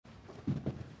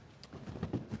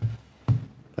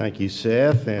Thank you,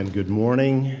 Seth, and good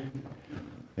morning.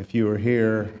 If you were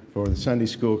here for the Sunday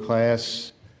school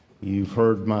class, you've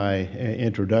heard my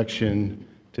introduction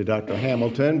to Dr.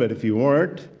 Hamilton, but if you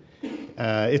weren't,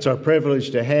 it's our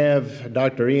privilege to have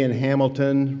Dr. Ian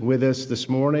Hamilton with us this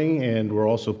morning, and we're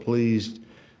also pleased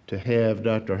to have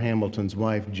Dr. Hamilton's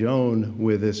wife, Joan,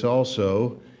 with us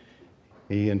also.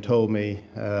 Ian told me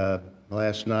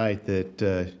last night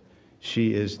that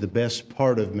she is the best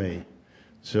part of me.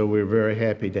 So we're very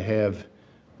happy to have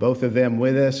both of them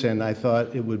with us, and I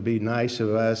thought it would be nice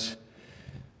of us,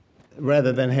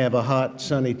 rather than have a hot,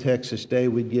 sunny Texas day,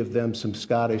 we'd give them some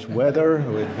Scottish weather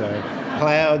with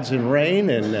clouds and rain,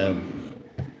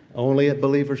 and only at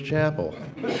Believers Chapel.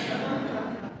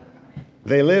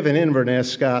 They live in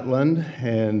Inverness, Scotland,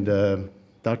 and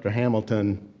Dr.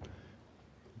 Hamilton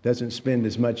doesn't spend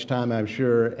as much time, I'm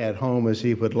sure, at home as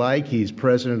he would like. He's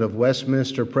president of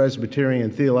Westminster Presbyterian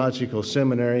Theological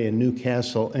Seminary in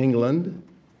Newcastle, England.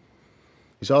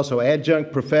 He's also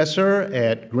adjunct professor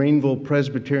at Greenville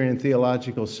Presbyterian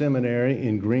Theological Seminary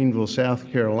in Greenville,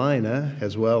 South Carolina,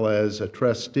 as well as a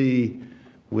trustee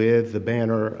with the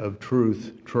Banner of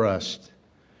Truth Trust.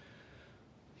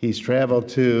 He's traveled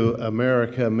to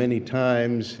America many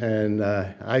times, and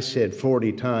I said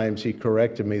 40 times. He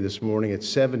corrected me this morning. It's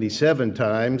 77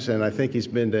 times, and I think he's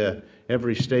been to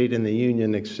every state in the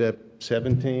Union except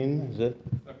 17, is it?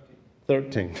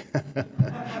 13.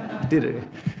 Did it?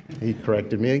 He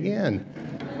corrected me again.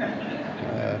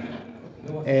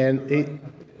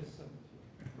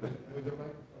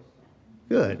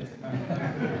 Good.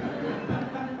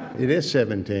 It is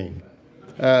 17.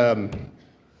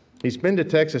 He's been to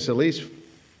Texas at least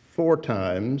 4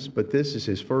 times, but this is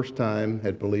his first time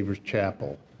at Believers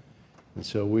Chapel. And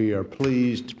so we are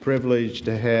privileged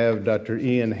to have Dr.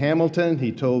 Ian Hamilton.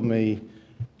 He told me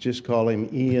just call him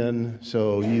Ian,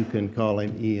 so you can call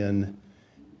him Ian,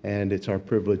 and it's our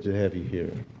privilege to have you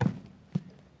here.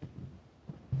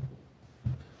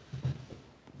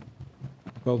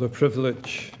 Well, the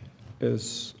privilege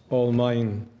is all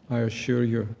mine, I assure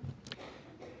you.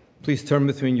 Please turn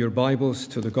with me in your Bibles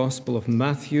to the Gospel of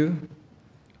Matthew,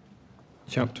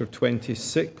 chapter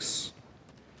 26,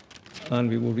 and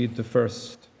we will read the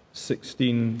first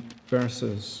 16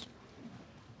 verses.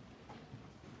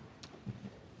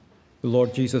 The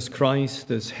Lord Jesus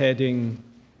Christ is heading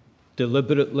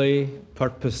deliberately,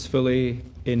 purposefully,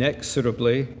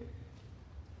 inexorably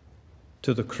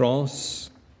to the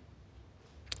cross,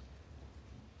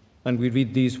 and we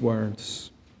read these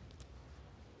words.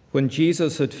 When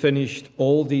Jesus had finished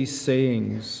all these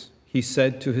sayings, he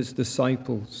said to his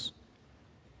disciples,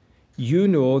 "You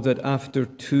know that after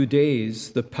 2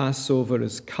 days the Passover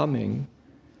is coming,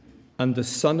 and the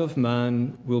Son of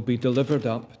Man will be delivered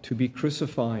up to be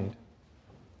crucified."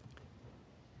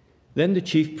 Then the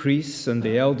chief priests and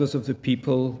the elders of the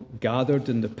people gathered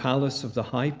in the palace of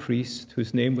the high priest,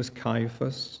 whose name was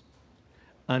Caiaphas,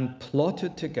 and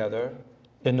plotted together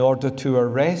in order to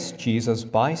arrest Jesus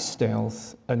by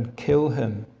stealth and kill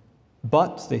him.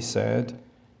 But, they said,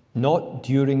 not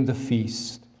during the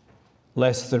feast,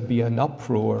 lest there be an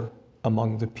uproar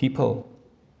among the people.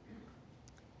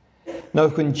 Now,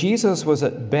 when Jesus was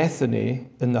at Bethany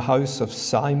in the house of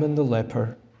Simon the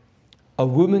leper, a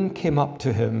woman came up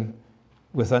to him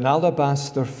with an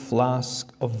alabaster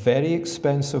flask of very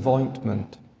expensive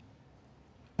ointment,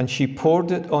 and she poured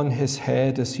it on his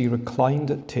head as he reclined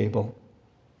at table.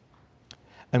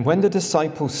 And when the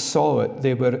disciples saw it,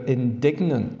 they were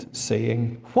indignant,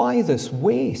 saying, "Why this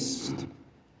waste?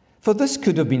 For this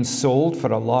could have been sold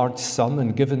for a large sum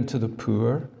and given to the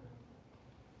poor."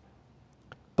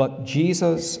 But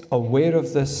Jesus, aware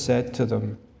of this, said to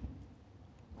them,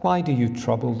 "Why do you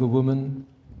trouble the woman?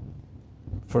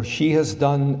 For she has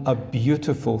done a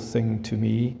beautiful thing to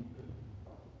me.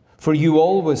 For you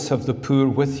always have the poor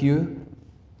with you,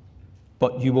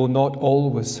 but you will not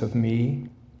always have me.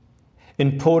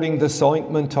 In pouring this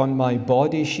ointment on my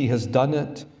body, she has done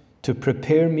it to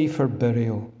prepare me for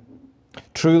burial.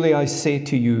 Truly I say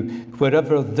to you,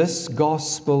 wherever this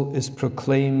gospel is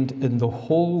proclaimed in the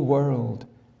whole world,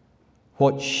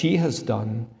 what she has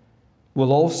done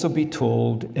will also be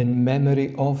told in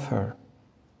memory of her."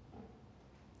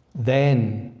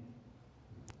 Then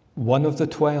one of the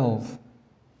 12,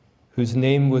 whose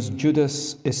name was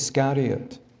Judas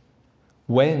Iscariot,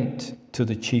 went to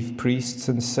the chief priests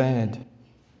and said,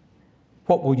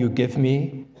 "What will you give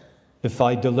me if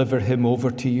I deliver him over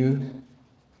to you?"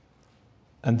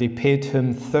 And they paid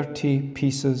him 30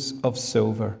 pieces of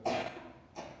silver.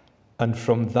 And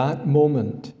from that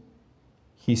moment,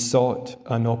 he sought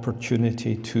an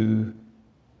opportunity to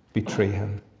betray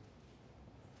him.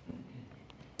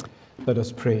 Let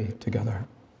us pray together.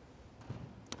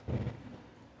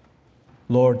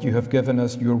 Lord, you have given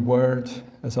us your word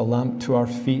as a lamp to our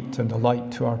feet and a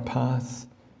light to our path.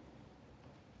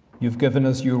 You've given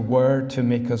us your word to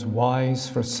make us wise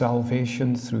for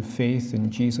salvation through faith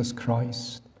in Jesus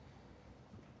Christ.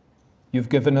 You've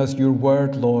given us your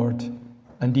word, Lord,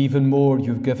 and even more,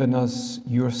 you've given us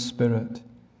your Spirit,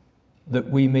 that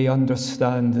we may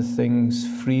understand the things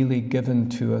freely given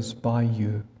to us by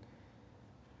you.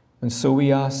 And so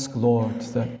we ask, Lord,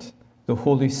 that the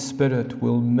Holy Spirit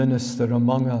will minister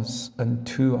among us and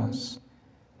to us,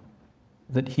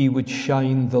 that he would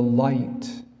shine the light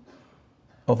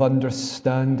of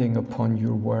understanding upon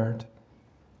your word,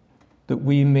 that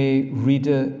we may read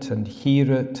it and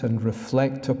hear it and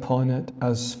reflect upon it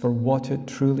as for what it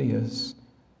truly is,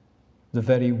 the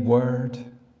very word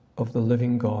of the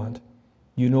living God.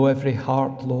 You know every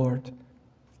heart, Lord,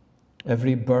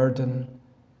 every burden,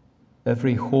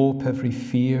 every hope, every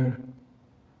fear.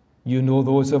 You know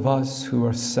those of us who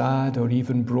are sad or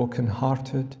even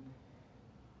broken-hearted.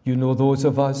 You know those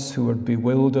of us who are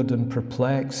bewildered and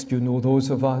perplexed. You know those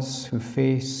of us who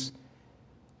face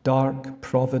dark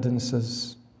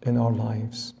providences in our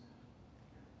lives.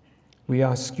 We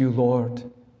ask you,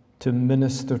 Lord, to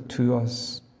minister to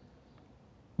us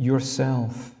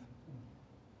yourself,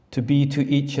 to be to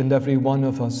each and every one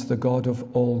of us the God of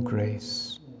all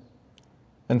grace.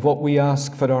 And what we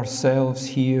ask for ourselves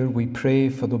here, we pray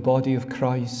for the body of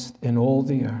Christ in all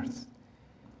the earth.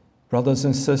 Brothers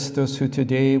and sisters who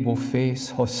today will face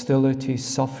hostility,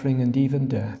 suffering, and even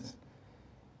death.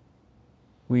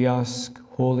 We ask,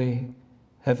 Holy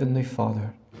Heavenly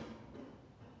Father,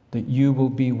 that you will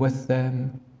be with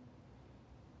them,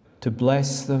 to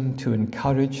bless them, to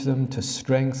encourage them, to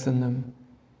strengthen them.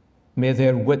 May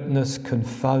their witness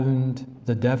confound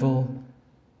the devil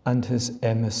and his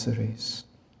emissaries.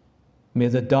 May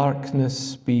the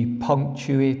darkness be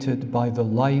punctuated by the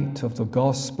light of the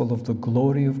gospel of the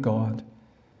glory of God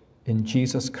in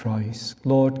Jesus Christ.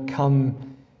 Lord,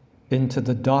 come into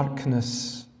the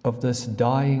darkness of this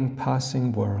dying,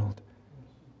 passing world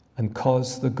and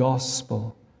cause the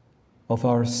gospel of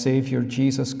our Savior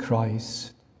Jesus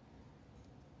Christ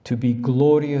to be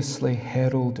gloriously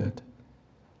heralded,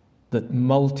 that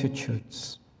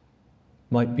multitudes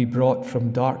might be brought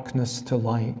from darkness to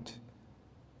light,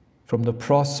 from the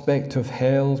prospect of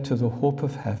hell to the hope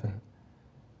of heaven.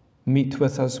 Meet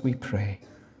with us, we pray.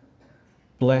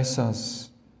 Bless us,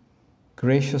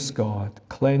 gracious God.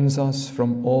 Cleanse us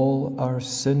from all our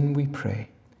sin, we pray.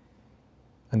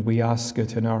 And we ask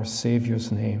it in our Saviour's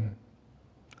name.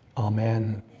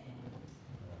 Amen.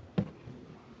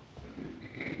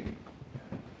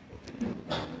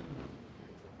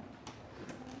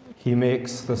 He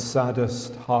makes the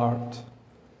saddest heart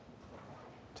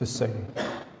to sing.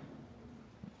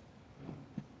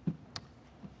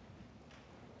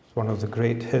 It's one of the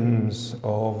great hymns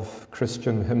of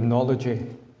Christian hymnology. It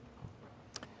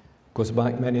goes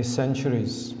back many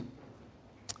centuries.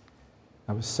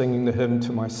 I was singing the hymn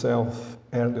to myself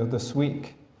earlier this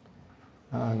week,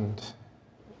 and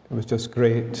it was just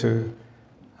great to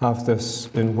have this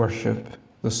in worship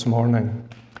this morning.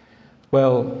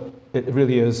 Well, it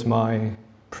really is my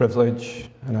privilege,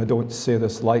 and I don't say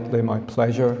this lightly, my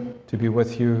pleasure to be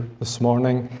with you this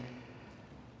morning.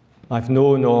 I've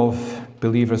known of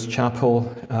Believers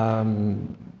Chapel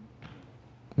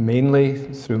mainly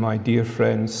through my dear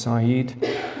friend Saeed,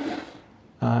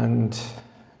 and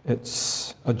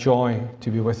it's a joy to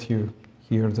be with you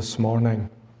here this morning.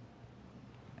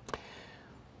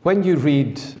 When you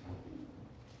read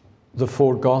the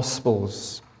four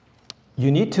Gospels,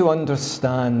 you need to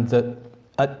understand that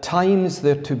at times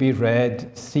they're to be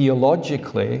read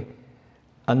theologically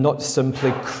and not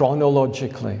simply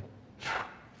chronologically.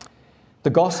 The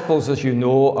Gospels, as you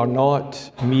know, are not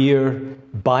mere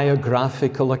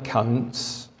biographical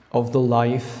accounts of the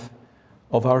life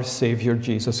of our Savior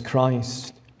Jesus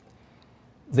Christ.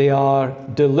 They are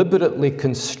deliberately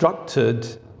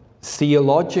constructed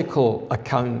theological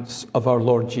accounts of our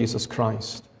Lord Jesus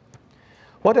Christ.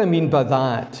 What I mean by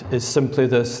that is simply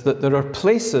this, that there are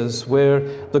places where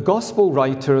the Gospel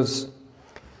writers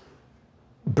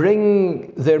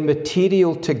bring their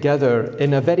material together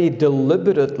in a very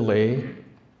deliberately,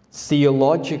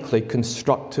 theologically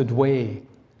constructed way.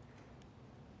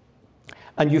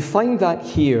 And you find that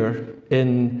here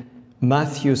in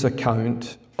Matthew's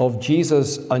account of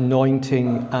Jesus'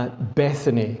 anointing at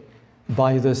Bethany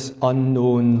by this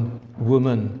unknown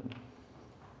woman.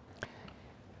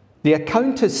 The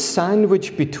account is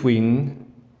sandwiched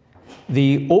between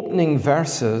the opening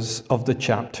verses of the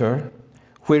chapter,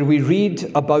 where we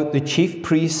read about the chief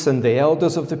priests and the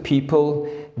elders of the people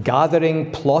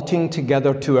gathering, plotting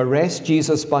together to arrest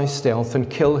Jesus by stealth and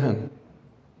kill him.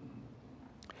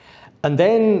 And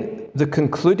then the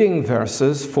concluding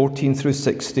verses, 14 through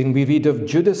 16, we read of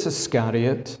Judas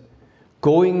Iscariot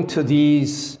going to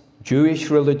these Jewish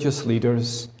religious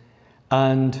leaders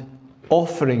and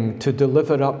offering to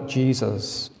deliver up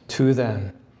Jesus to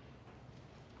them.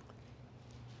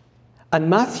 And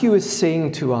Matthew is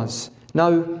saying to us,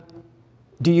 now,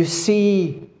 do you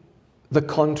see the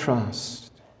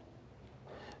contrast?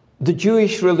 The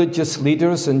Jewish religious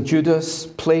leaders and Judas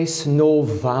place no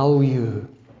value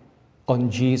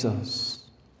on Jesus.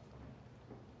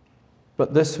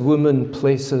 But this woman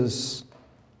places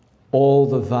all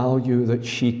the value that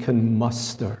she can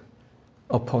muster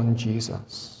upon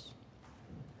Jesus.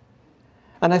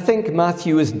 And I think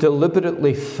Matthew is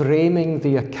deliberately framing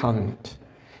the account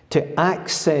to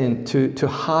accent, to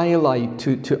highlight,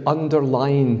 to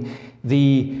underline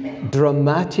the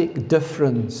dramatic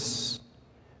difference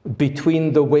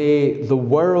between the way the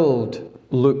world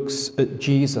looks at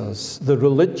Jesus, the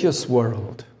religious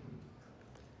world,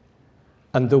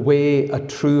 and the way a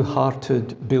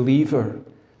true-hearted believer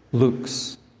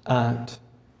looks at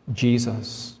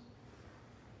Jesus.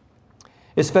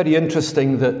 It's very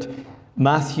interesting that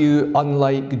Matthew,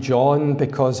 unlike John,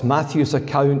 because Matthew's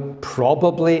account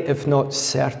probably, if not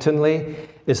certainly,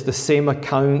 is the same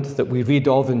account that we read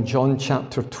of in John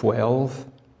chapter 12,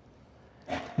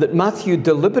 that Matthew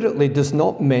deliberately does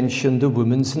not mention the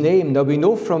woman's name. Now we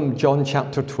know from John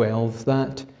chapter 12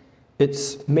 that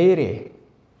it's Mary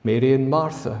and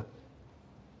Martha,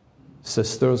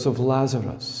 sisters of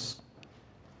Lazarus.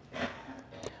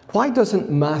 Why doesn't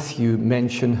Matthew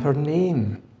mention her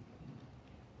name?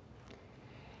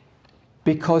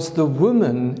 Because the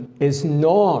woman is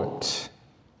not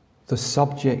the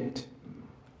subject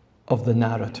of the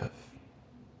narrative.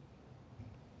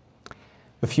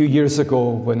 A few years ago,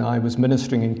 when I was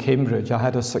ministering in Cambridge, I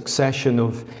had a succession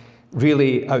of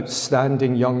really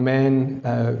outstanding young men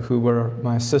who were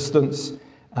my assistants.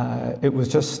 It was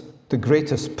just the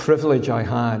greatest privilege I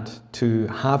had to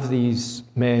have these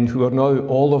men, who are now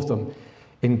all of them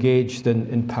engaged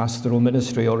in pastoral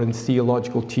ministry or in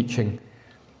theological teaching.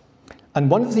 And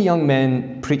one of the young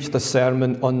men preached a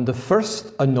sermon on the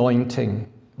first anointing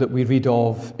that we read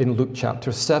of in Luke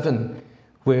chapter 7,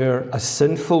 where a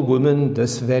sinful woman,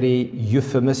 this very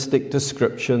euphemistic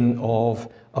description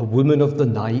of a woman of the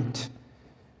night,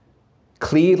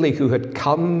 clearly who had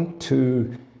come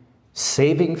to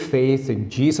saving faith in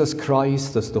Jesus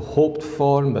Christ as the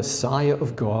hoped-for Messiah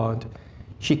of God,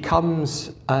 she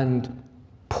comes and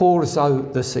pours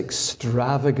out this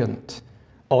extravagant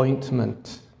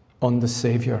ointment on the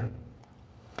Saviour.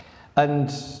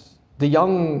 And the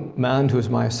young man who was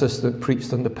my assistant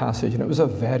preached on the passage, and it was a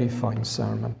very fine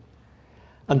sermon.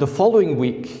 And the following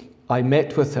week, I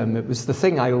met with him. It was the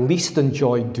thing I least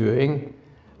enjoyed doing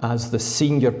as the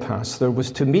senior pastor,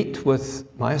 was to meet with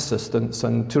my assistants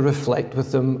and to reflect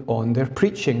with them on their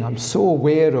preaching. I'm so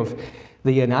aware of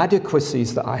the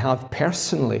inadequacies that I have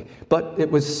personally, but it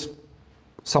was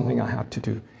something I had to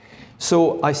do.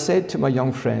 So I said to my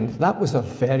young friend, that was a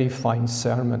very fine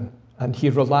sermon. And he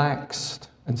relaxed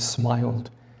and smiled.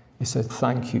 He said,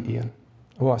 thank you, Ian.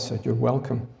 Oh, I said, you're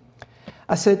welcome.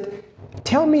 I said,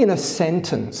 tell me in a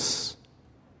sentence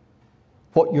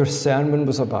what your sermon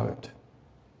was about.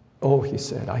 Oh, he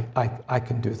said, I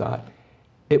can do that.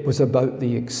 It was about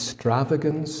the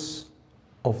extravagance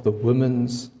of the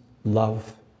woman's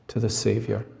love to the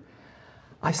Saviour.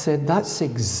 I said, that's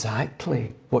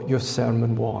exactly what your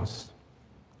sermon was.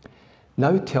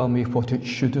 Now tell me what it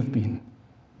should have been.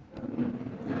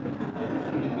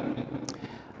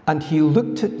 And he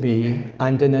looked at me,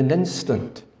 and in an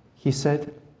instant, he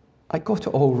said, I got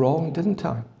it all wrong, didn't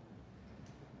I?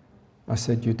 I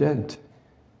said, you did.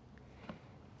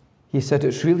 He said,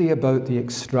 it's really about the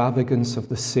extravagance of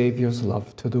the Saviour's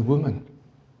love to the woman.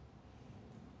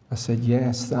 I said,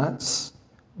 yes, that's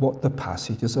what the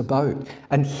passage is about.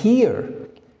 And here,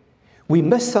 we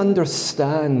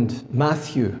misunderstand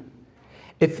Matthew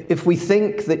if we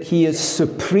think that he is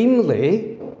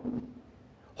supremely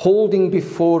holding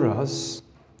before us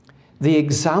the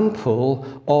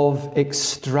example of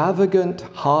extravagant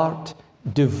heart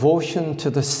devotion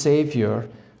to the Saviour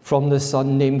from this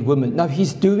unnamed woman. Now,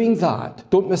 he's doing that.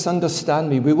 Don't misunderstand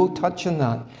me. We will touch on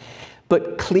that.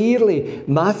 But clearly,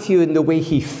 Matthew, in the way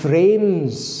he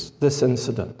frames this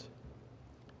incident,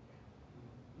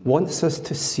 wants us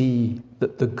to see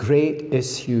that the great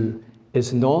issue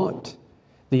is not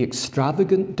the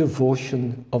extravagant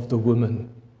devotion of the woman,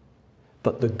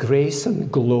 but the grace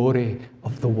and glory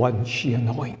of the one she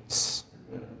anoints.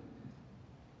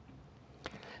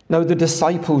 Now, the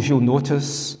disciples, you'll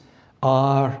notice,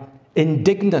 are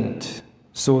indignant.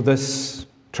 So this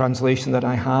translation that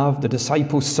I have, the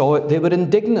disciples saw it, they were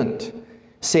indignant,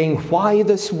 saying, "Why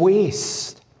this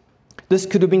waste? This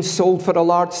could have been sold for a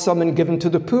large sum and given to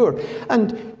the poor."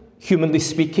 And humanly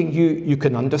speaking, you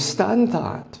can understand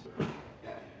that.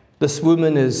 This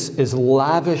woman is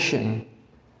lavishing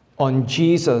on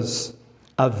Jesus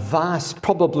a vast,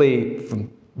 probably from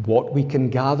what we can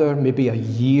gather, maybe a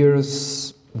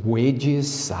year's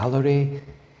wages, salary,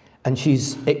 and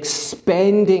she's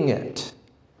expending it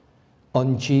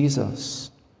on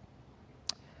Jesus.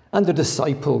 And the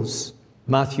disciples,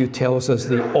 Matthew tells us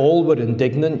they all were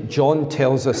indignant. John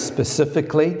tells us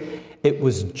specifically it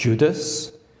was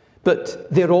Judas.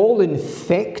 But they're all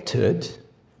infected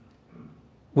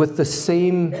with the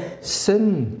same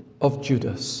sin of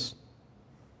Judas.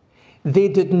 They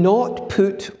did not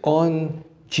put on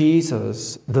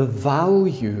Jesus the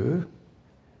value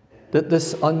that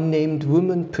this unnamed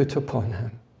woman put upon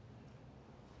him.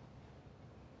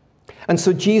 And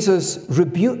so Jesus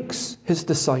rebukes his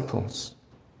disciples.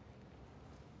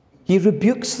 He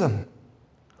rebukes them.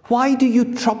 Why do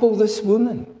you trouble this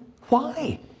woman?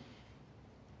 Why?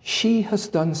 She has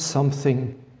done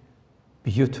something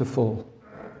beautiful,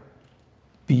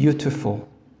 beautiful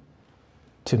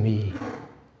to me.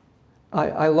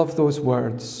 I love those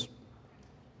words.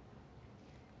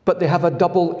 But they have a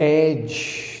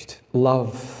double-edged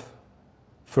love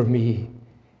for me.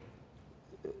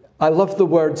 I love the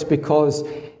words because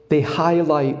they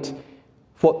highlight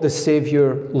what the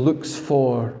Savior looks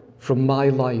for from my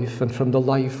life and from the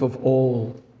life of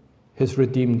all his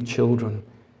redeemed children,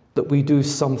 that we do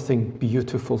something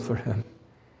beautiful for him.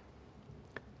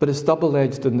 But it's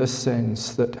double-edged in this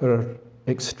sense that her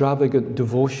extravagant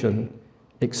devotion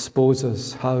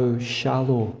exposes how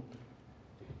shallow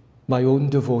my own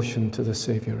devotion to the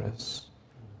Savior is.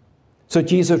 So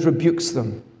Jesus rebukes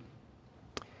them.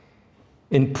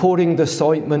 In pouring this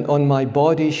ointment on my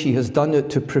body, she has done it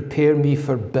to prepare me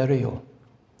for burial.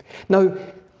 Now,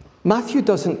 Matthew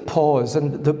doesn't pause,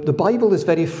 and the Bible is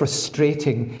very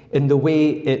frustrating in the way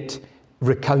it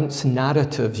recounts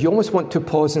narratives. You almost want to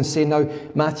pause and say, now,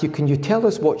 Matthew, can you tell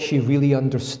us what she really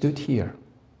understood here?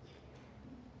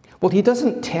 Well, he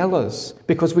doesn't tell us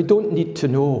because we don't need to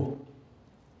know.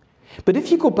 But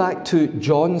if you go back to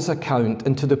John's account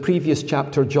and to the previous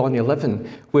chapter, John 11,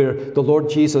 where the Lord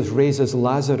Jesus raises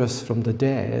Lazarus from the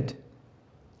dead,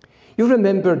 you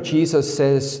remember Jesus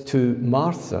says to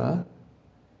Martha,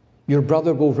 your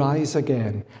brother will rise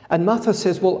again. And Martha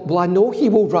says, well, I know he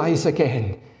will rise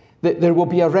again. That there will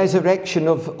be a resurrection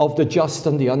of the just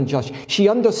and the unjust. She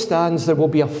understands there will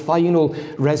be a final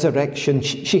resurrection.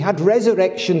 She had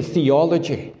resurrection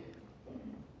theology.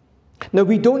 Now,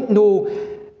 we don't know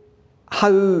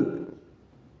how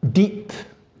deep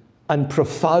and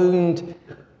profound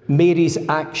Mary's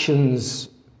actions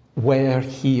were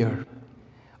here.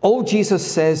 All Jesus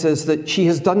says is that she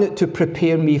has done it to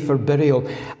prepare me for burial.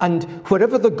 And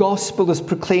wherever the gospel is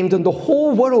proclaimed in the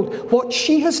whole world, what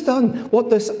she has done,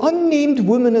 what this unnamed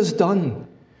woman has done,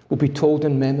 will be told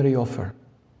in memory of her.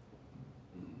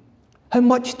 How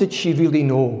much did she really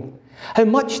know? How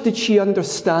much did she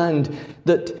understand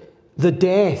that the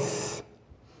death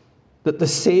that the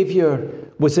Savior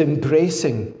was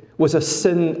embracing was a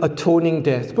sin-atoning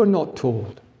death? We're not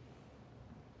told.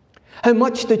 How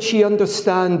much did she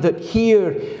understand that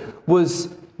here was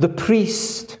the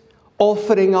priest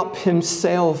offering up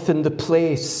himself in the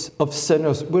place of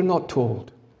sinners? We're not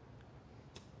told.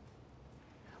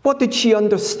 What did she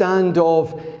understand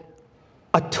of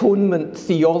atonement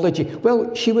theology?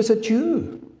 Well, she was a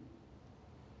Jew.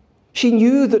 She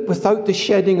knew that without the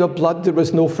shedding of blood there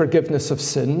was no forgiveness of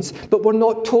sins, but we're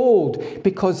not told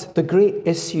because the great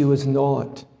issue is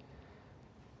not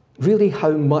really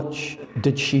how much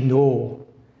did she know.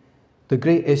 The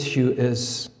great issue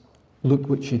is, look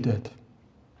what she did.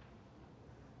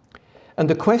 And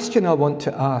the question I want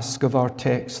to ask of our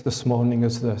text this morning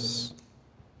is this: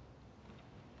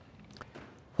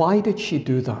 why did she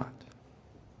do that?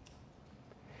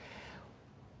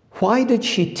 Why did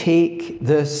she take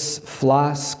this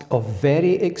flask of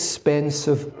very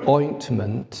expensive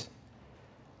ointment,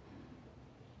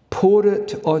 pour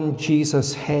it on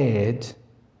Jesus' head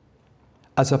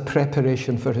as a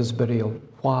preparation for his burial?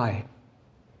 Why?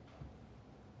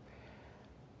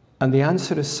 And the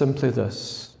answer is simply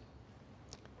this: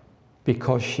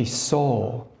 because she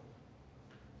saw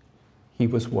he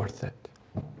was worth it.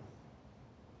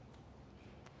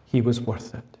 He was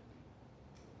worth it.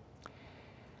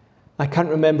 I can't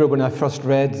remember when I first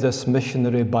read this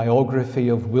missionary biography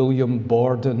of William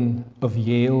Borden of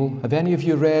Yale. Have any of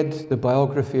you read the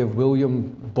biography of William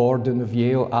Borden of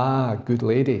Yale? Ah, good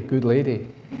lady, good lady.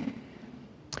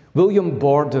 William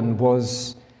Borden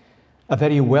was a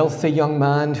very wealthy young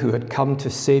man who had come to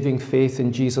saving faith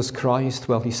in Jesus Christ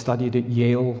while he studied at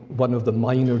Yale, one of the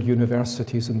minor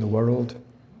universities in the world,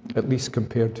 at least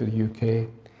compared to the UK.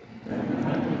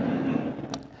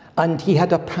 And he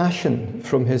had a passion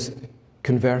from his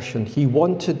conversion. He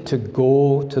wanted to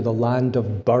go to the land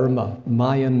of Burma,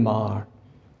 Myanmar,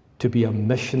 to be a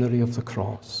missionary of the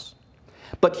cross.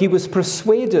 But he was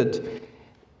persuaded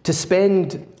to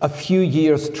spend a few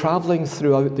years traveling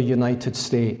throughout the United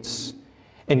States,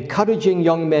 encouraging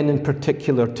young men in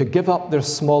particular to give up their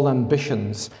small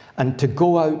ambitions and to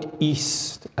go out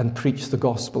east and preach the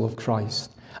gospel of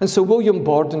Christ. And so William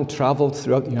Borden traveled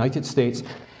throughout the United States,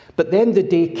 but then the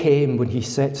day came when he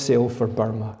set sail for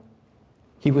Burma.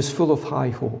 He was full of high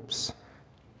hopes.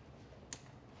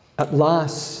 At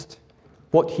last,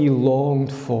 what he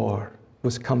longed for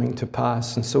was coming to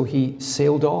pass, and so he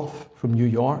sailed off from New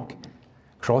York,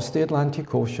 crossed the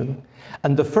Atlantic Ocean,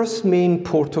 and the first main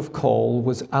port of call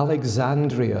was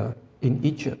Alexandria in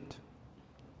Egypt.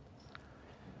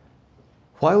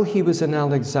 While he was in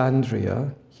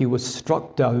Alexandria, he was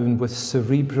struck down with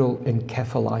cerebral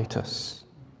encephalitis.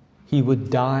 He would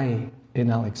die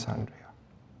in Alexandria.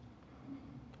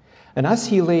 And as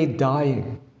he lay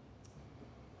dying,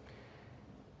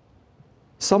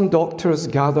 some doctors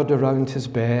gathered around his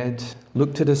bed,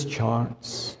 looked at his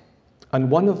charts, and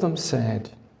one of them said,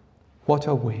 "What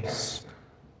a waste.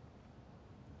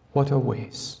 What a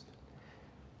waste."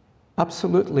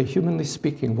 Absolutely, humanly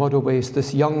speaking, what a waste.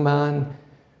 This young man,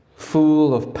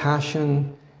 full of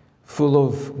passion, full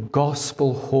of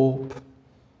gospel hope,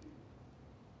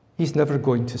 he's never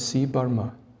going to see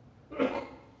Burma.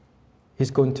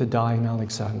 He's going to die in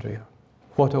Alexandria.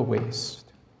 What a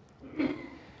waste.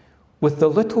 With the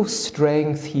little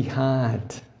strength he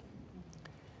had,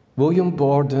 William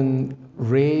Borden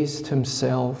raised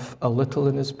himself a little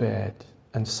in his bed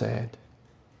and said,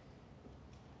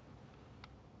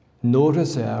 "No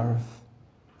reserve,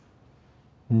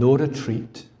 no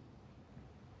retreat,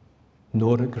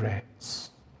 no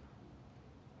regrets."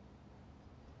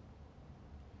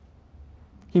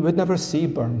 He would never see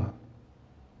Burma.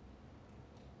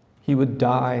 He would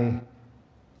die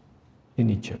in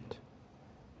Egypt.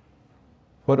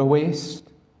 What a waste.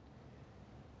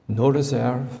 No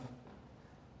reserve,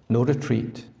 no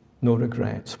retreat, no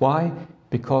regrets. Why?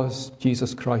 Because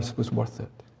Jesus Christ was worth it.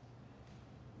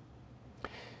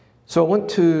 So I want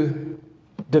to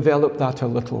develop that a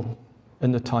little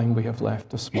in the time we have left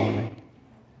this morning.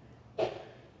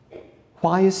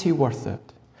 Why is he worth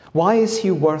it? Why is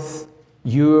he worth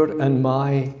your and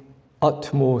my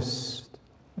utmost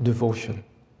devotion?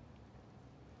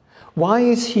 Why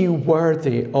is he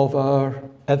worthy of our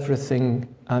everything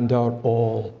and our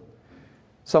all?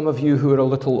 Some of you who are a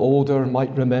little older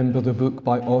might remember the book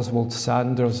by Oswald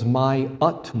Sanders, My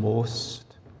Utmost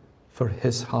for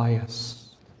His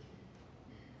Highest.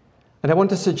 And I want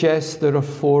to suggest there are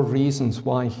 4 reasons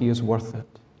why he is worth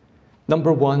it.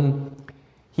 Number 1,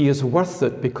 he is worth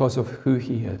it because of who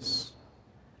he is.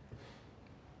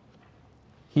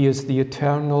 He is the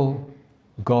eternal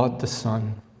God the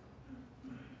Son,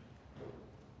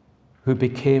 who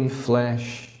became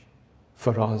flesh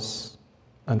for us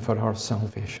and for our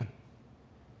salvation.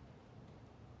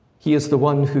 He is the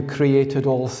one who created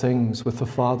all things with the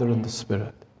Father and the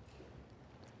Spirit.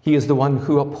 He is the one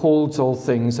who upholds all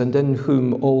things and in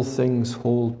whom all things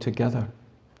hold together.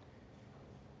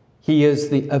 He is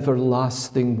the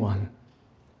everlasting one.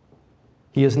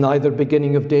 He is neither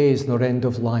beginning of days nor end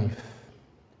of life.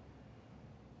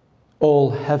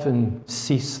 All heaven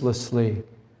ceaselessly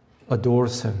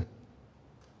adores him.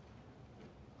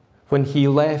 When he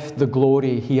left the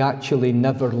glory, he actually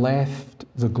never left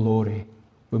the glory.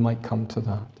 We might come to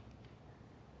that.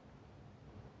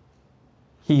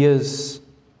 He is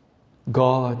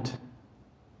God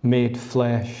made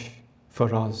flesh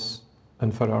for us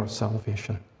and for our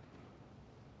salvation.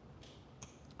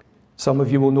 Some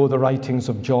of you will know the writings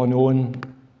of John Owen,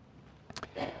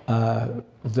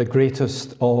 the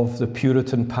greatest of the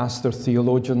Puritan pastor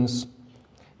theologians.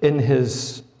 In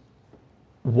his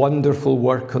wonderful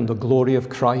work on the glory of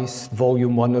Christ,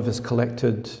 volume 1 of his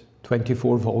collected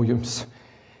 24 volumes,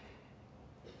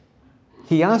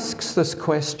 he asks this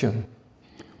question: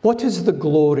 what is the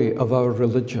glory of our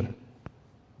religion?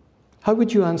 How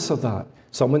would you answer that?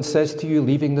 Someone says to you,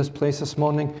 leaving this place this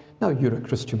morning, now you're a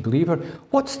Christian believer,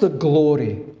 what's the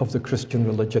glory of the Christian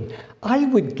religion? I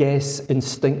would guess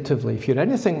instinctively, if you're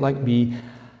anything like me,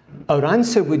 our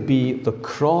answer would be the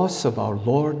cross of our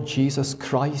Lord Jesus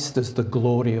Christ is the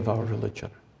glory of our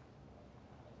religion.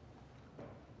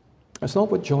 That's not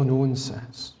what John Owen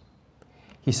says.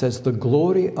 He says the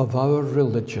glory of our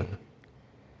religion,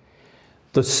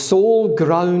 the sole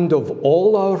ground of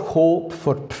all our hope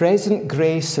for present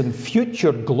grace and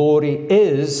future glory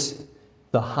is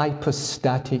the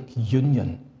hypostatic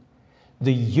union.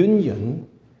 The union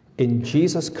in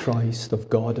Jesus Christ of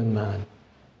God and man.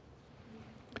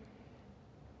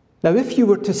 Now, if you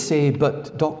were to say,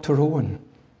 but Dr. Owen,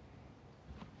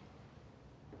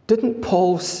 didn't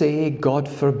Paul say, God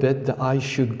forbid that I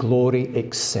should glory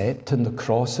except in the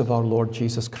cross of our Lord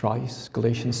Jesus Christ,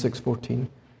 Galatians 6:14?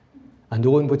 And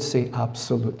Owen would say,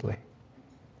 absolutely.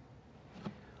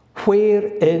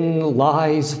 Wherein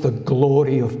lies the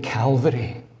glory of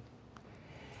Calvary?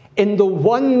 In the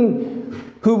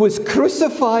one who was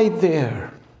crucified there.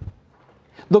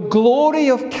 The glory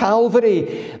of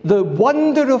Calvary, the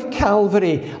wonder of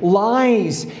Calvary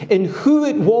lies in who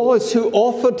it was who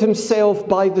offered himself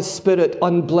by the Spirit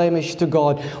unblemished to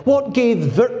God. What gave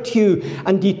virtue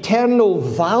and eternal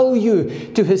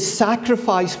value to his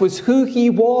sacrifice was who he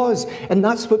was. And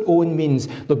that's what Owen means.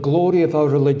 The glory of our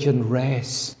religion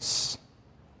rests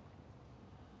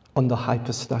on the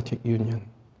hypostatic union.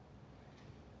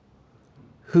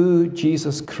 Who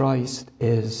Jesus Christ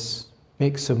is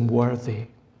makes him worthy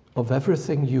of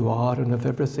everything you are and of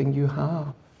everything you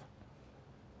have.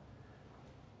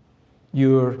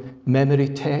 Your memory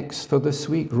text for this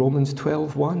week, Romans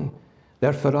 12:1.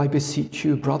 Therefore I beseech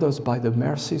you, brothers, by the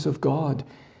mercies of God,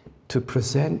 to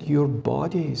present your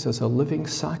bodies as a living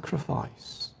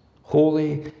sacrifice,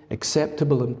 holy,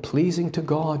 acceptable, and pleasing to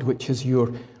God, which is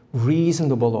your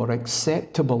reasonable or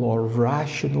acceptable or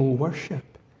rational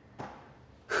worship.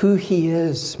 Who he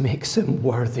is makes him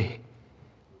worthy.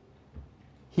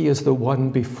 He is the one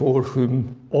before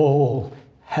whom all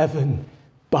heaven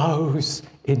bows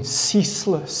in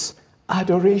ceaseless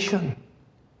adoration.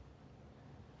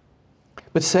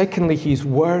 But secondly, he's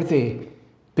worthy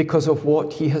because of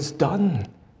what he has done.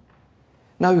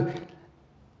 Now,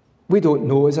 we don't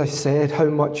know, as I said, how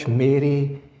much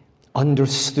Mary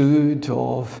understood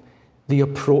of the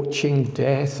approaching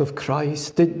death of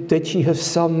Christ. Did she have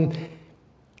some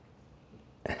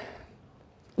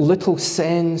little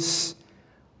sense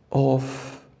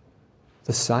of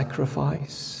the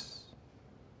sacrifice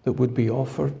that would be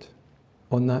offered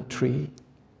on that tree?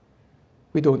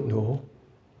 We don't know.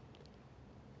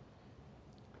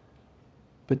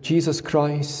 But Jesus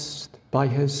Christ, by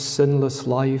his sinless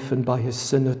life and by his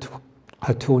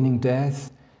sin-atoning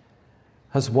death,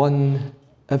 has won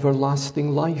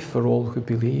everlasting life for all who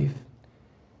believe.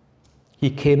 He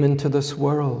came into this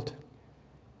world,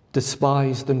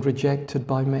 despised and rejected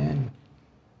by men.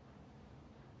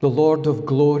 The Lord of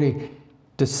glory,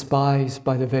 despised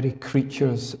by the very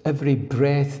creatures, every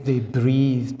breath they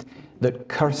breathed that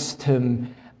cursed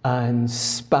him and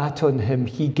spat on him,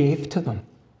 he gave to them.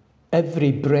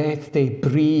 Every breath they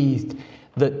breathed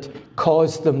that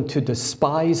caused them to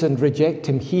despise and reject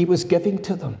him, he was giving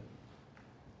to them.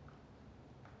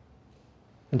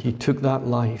 And he took that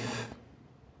life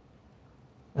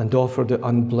and offered it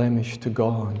unblemished to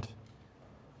God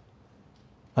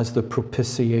as the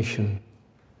propitiation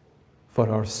for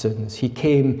our sins. He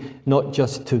came not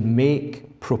just to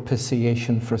make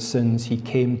propitiation for sins, he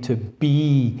came to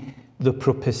be the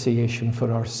propitiation for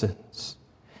our sins.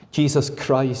 Jesus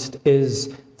Christ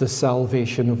is the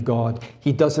salvation of God.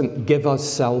 He doesn't give us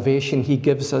salvation, he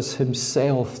gives us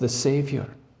himself, the Savior.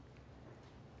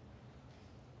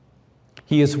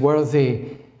 He is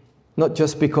worthy not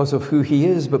just because of who he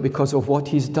is, but because of what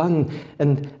he's done.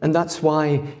 And that's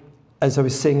why, as I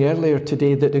was saying earlier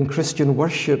today, that in Christian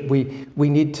worship we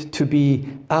need to be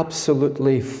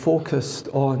absolutely focused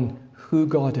on who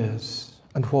God is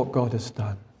and what God has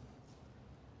done.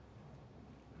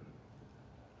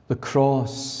 The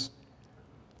cross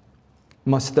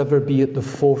must ever be at the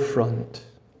forefront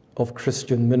of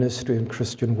Christian ministry and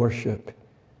Christian worship.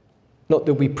 Not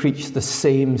that we preach the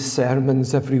same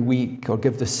sermons every week or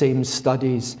give the same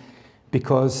studies,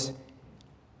 because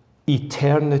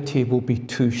eternity will be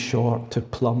too short to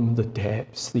plumb the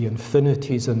depths, the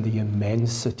infinities and the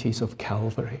immensities of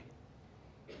Calvary.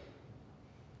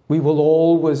 We will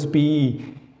always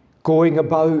be going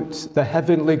about the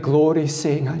heavenly glory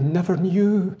saying, I never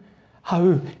knew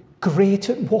how great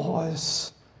it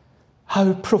was,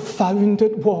 how profound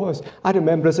it was. I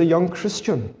remember as a young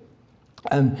Christian,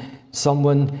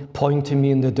 someone pointed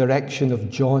me in the direction of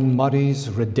John Murray's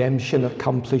Redemption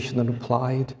Accomplished and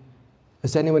Applied.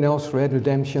 Has anyone else read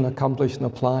Redemption Accomplished and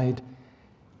Applied?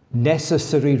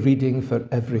 Necessary reading for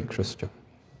every Christian.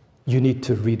 You need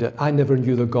to read it. I never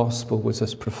knew the gospel was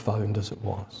as profound as it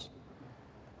was.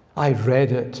 I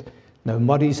read it. Now,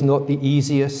 Murray's not the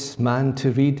easiest man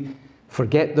to read.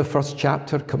 Forget the first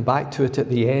chapter, come back to it at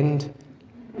the end.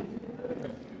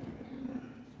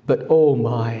 But oh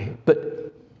my,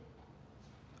 but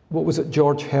what was it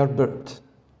George Herbert,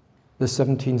 the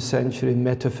 17th century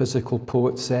metaphysical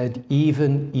poet, said?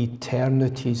 Even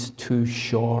eternity's too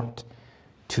short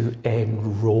to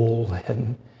enroll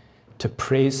him, to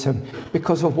praise him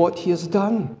because of what he has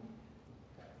done.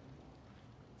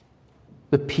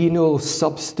 The penal,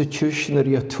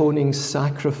 substitutionary, atoning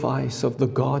sacrifice of the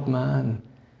God-man.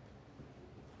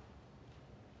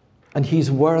 And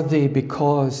he's worthy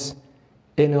because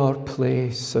in our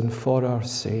place and for our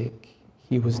sake,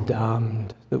 he was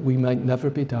damned that we might never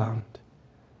be damned.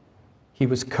 He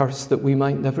was cursed that we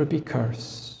might never be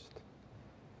cursed.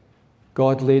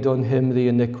 God laid on him the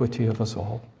iniquity of us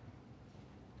all.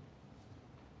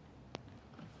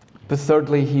 But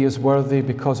thirdly, he is worthy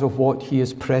because of what he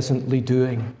is presently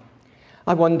doing.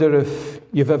 I wonder if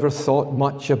you've ever thought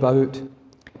much about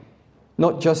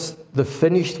not just the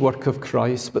finished work of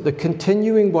Christ, but the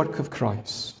continuing work of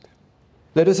Christ.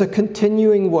 There is a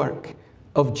continuing work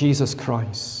of Jesus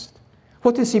Christ.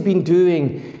 What has he been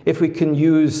doing, if we can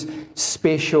use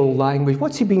spatial language?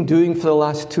 What's he been doing for the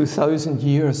last 2,000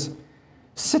 years?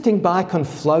 Sitting back on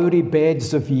flowery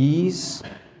beds of ease?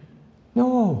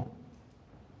 No.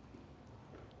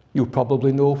 You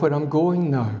probably know where I'm going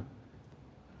now.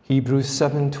 Hebrews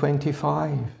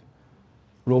 7:25,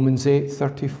 Romans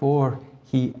 8:34.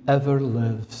 He ever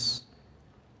lives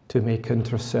to make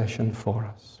intercession for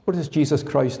us. What is Jesus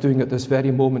Christ doing at this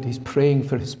very moment? He's praying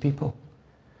for his people,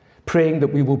 praying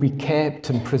that we will be kept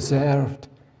and preserved,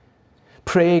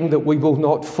 praying that we will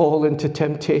not fall into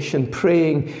temptation,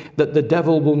 praying that the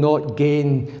devil will not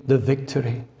gain the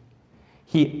victory.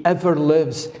 He ever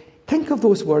lives. Think of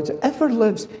those words, ever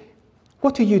lives.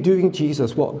 What are you doing,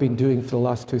 Jesus? What I've been doing for the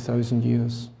last 2,000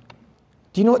 years?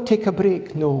 Do you not take a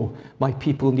break? No, my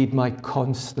people need my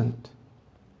constant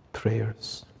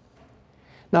prayers.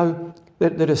 Now,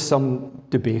 there is some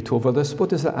debate over this. What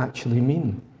does that actually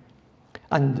mean?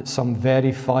 And some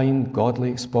very fine godly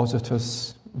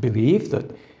expositors believe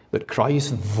that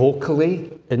Christ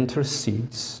vocally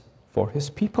intercedes for his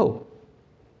people.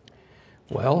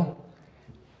 Well,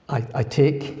 I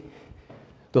take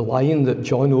the line that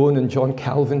John Owen and John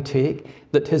Calvin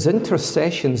take, that his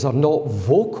intercessions are not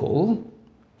vocal.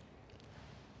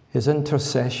 His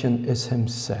intercession is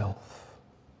himself.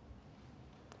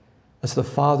 As the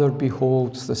Father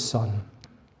beholds the Son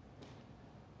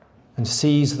and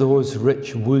sees those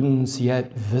rich wounds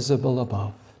yet visible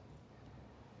above,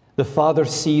 the Father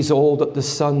sees all that the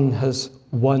Son has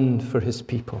won for his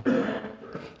people.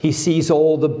 He sees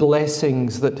all the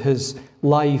blessings that his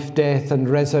life, death, and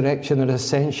resurrection and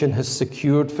ascension has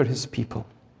secured for his people.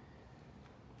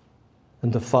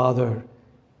 And the Father,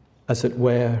 as it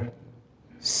were,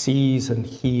 sees and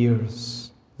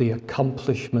hears the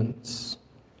accomplishments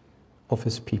of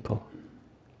his people.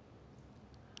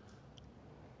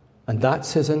 And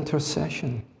that's his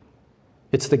intercession.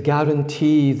 It's the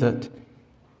guarantee that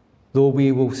though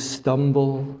we will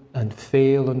stumble and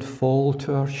fail and fall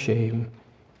to our shame,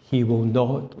 he will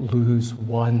not lose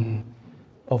one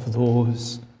of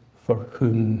those for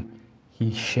whom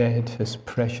he shed his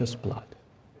precious blood.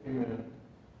 Amen.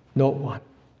 Not one.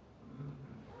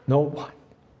 Not one.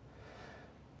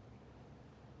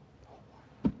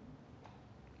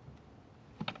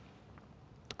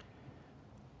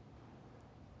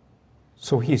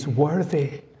 So he's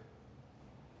worthy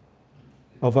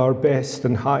of our best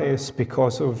and highest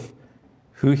because of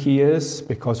who he is,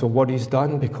 because of what he's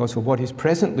done, because of what he's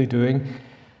presently doing.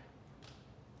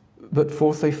 But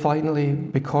fourthly, finally,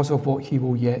 because of what he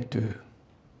will yet do.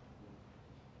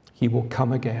 He will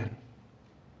come again,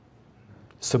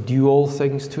 subdue all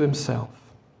things to himself,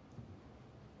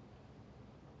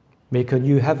 make a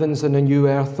new heavens and a new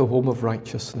earth the home of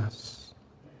righteousness.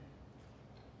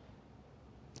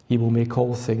 He will make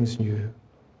all things new.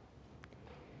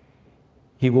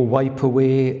 He will wipe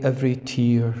away every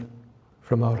tear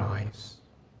from our eyes.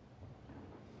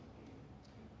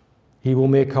 He will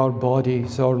make our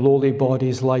bodies, our lowly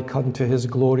bodies, like unto his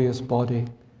glorious body.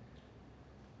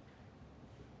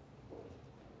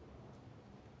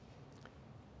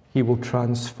 He will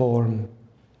transform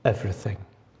everything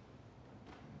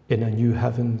in a new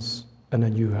heavens and a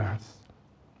new earth.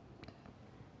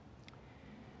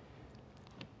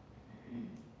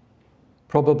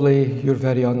 Probably you're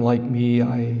very unlike me.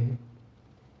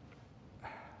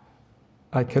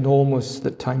 I can almost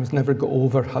at times never go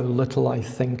over how little I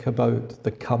think about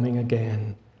the coming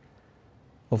again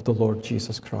of the Lord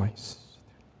Jesus Christ.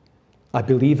 I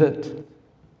believe it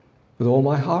with all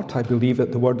my heart. I believe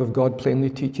it. The Word of God plainly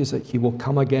teaches that he will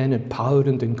come again in power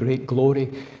and in great glory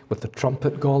with the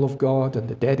trumpet call of God, and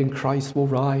the dead in Christ will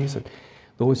rise, and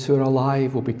Those who are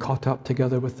alive will be caught up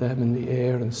together with them in the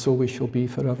air, and so we shall be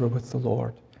forever with the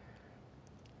Lord.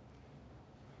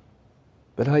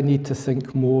 But I need to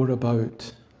think more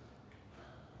about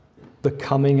the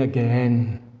coming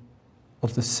again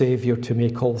of the Savior to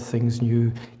make all things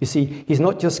new. You see, he's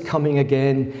not just coming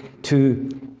again to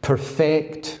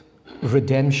perfect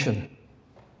redemption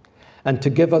and to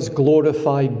give us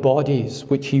glorified bodies,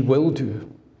 which he will do.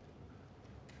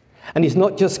 And he's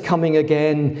not just coming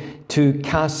again to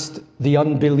cast the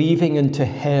unbelieving into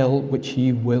hell, which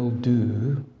he will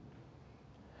do,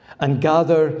 and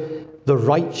gather the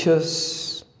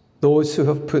righteous, those who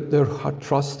have put their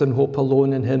trust and hope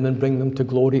alone in him, and bring them to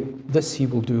glory. This he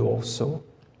will do also.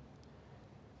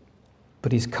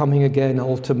 But he's coming again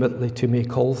ultimately to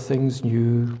make all things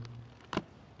new,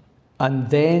 and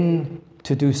then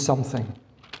to do something.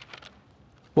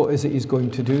 What is it he's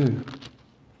going to do?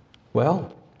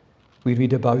 Well, we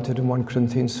read about it in 1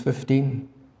 Corinthians 15.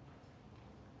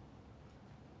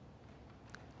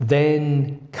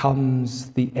 Then comes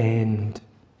the end,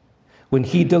 when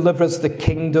he delivers the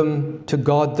kingdom to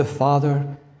God the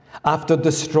Father, after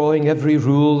destroying every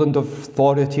rule and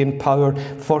authority and power,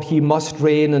 for he must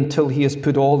reign until he has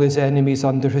put all his enemies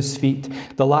under his feet.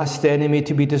 The last enemy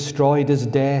to be destroyed is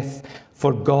death,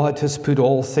 for God has put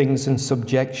all things in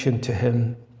subjection to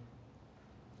him.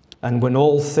 And when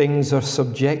all things are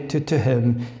subjected to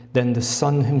him, then the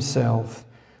Son himself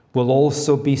will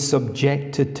also be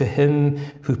subjected to him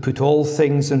who put all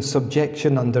things in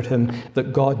subjection under him,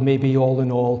 that God may be all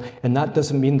in all. And that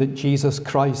doesn't mean that Jesus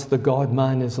Christ, the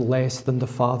God-man, is less than the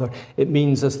Father. It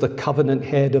means as the covenant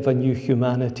head of a new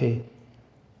humanity,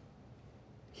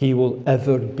 he will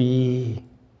ever be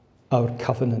our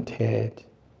covenant head.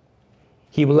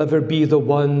 He will ever be the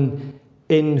one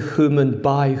in whom and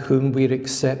by whom we're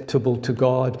acceptable to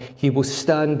God. He will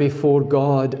stand before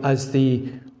God as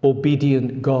the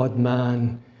obedient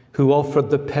God-man who offered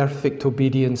the perfect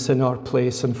obedience in our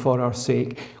place and for our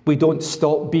sake. We don't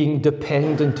stop being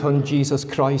dependent on Jesus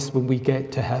Christ when we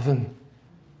get to heaven.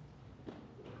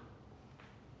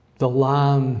 The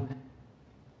Lamb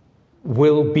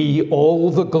will be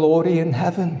all the glory in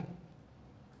heaven.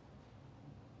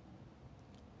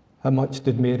 How much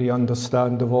did Mary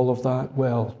understand of all of that?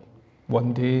 Well,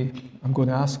 one day I'm going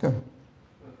to ask her.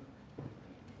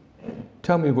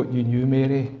 Tell me what you knew,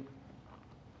 Mary.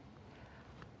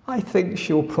 I think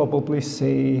she'll probably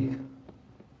say,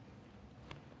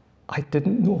 I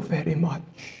didn't know very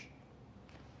much,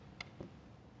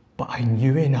 but I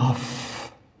knew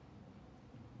enough.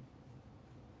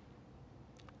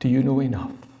 Do you know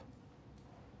enough?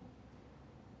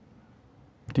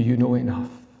 Do you know enough?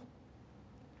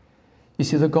 You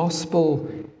see, the gospel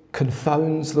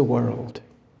confounds the world.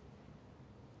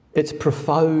 It's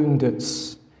profound,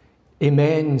 it's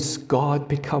immense. God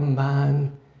become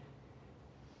man.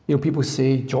 You know, people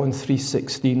say John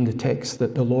 3:16, the text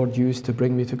that the Lord used to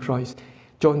bring me to Christ.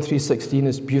 John 3:16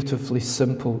 is beautifully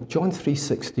simple. John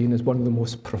 3:16 is one of the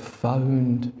most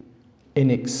profound,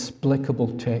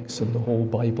 inexplicable texts in the whole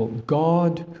Bible.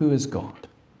 God, who is God,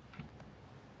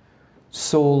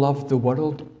 so loved the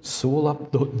world, so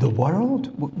loved the world?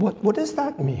 What does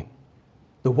that mean?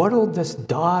 The world, this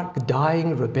dark,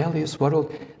 dying, rebellious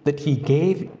world that he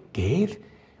gave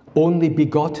only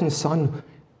begotten Son.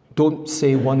 Don't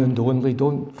say one and only,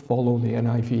 don't follow the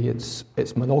NIV.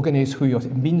 It's monogenes huios,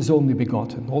 it means only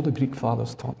begotten. All the Greek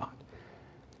fathers taught that.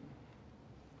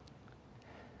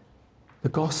 The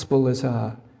gospel is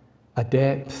a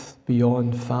depth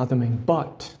beyond fathoming,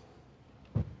 but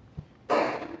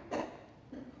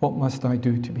what must I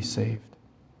do to be saved?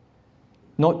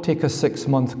 Not take a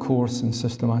 6-month course in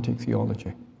systematic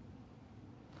theology,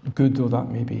 good though that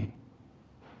may be.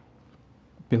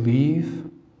 Believe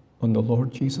on the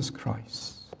Lord Jesus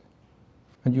Christ,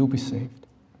 and you'll be saved.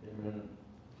 Amen.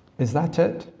 Is that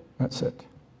it? That's it.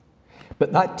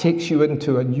 But that takes you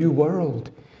into a new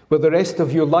world, where the rest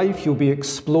of your life you'll be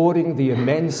exploring the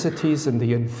immensities and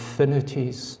the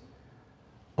infinities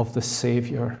of the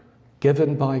Saviour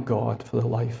given by God for the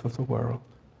life of the world.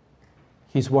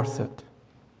 He's worth it.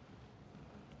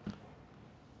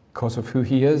 Because of who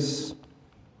he is,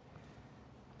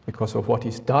 because of what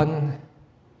he's done,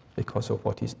 because of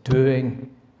what he's doing,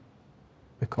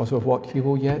 because of what he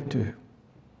will yet do.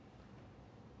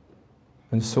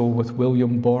 And so with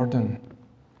William Borden,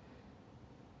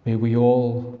 may we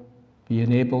all be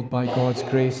enabled by God's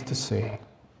grace to say,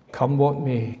 come what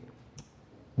may,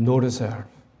 no reserve,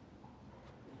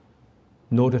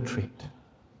 no retreat,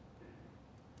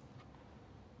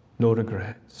 no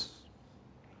regrets.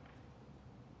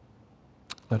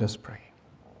 Let us pray.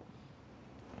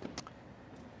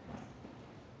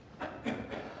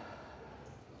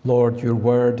 Lord, your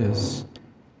word is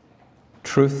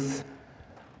truth.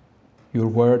 Your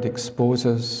word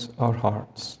exposes our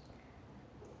hearts.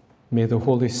 May the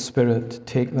Holy Spirit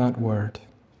take that word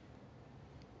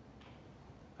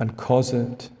and cause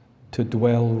it to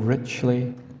dwell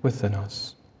richly within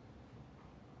us.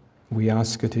 We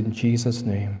ask it in Jesus'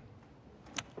 name.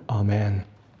 Amen.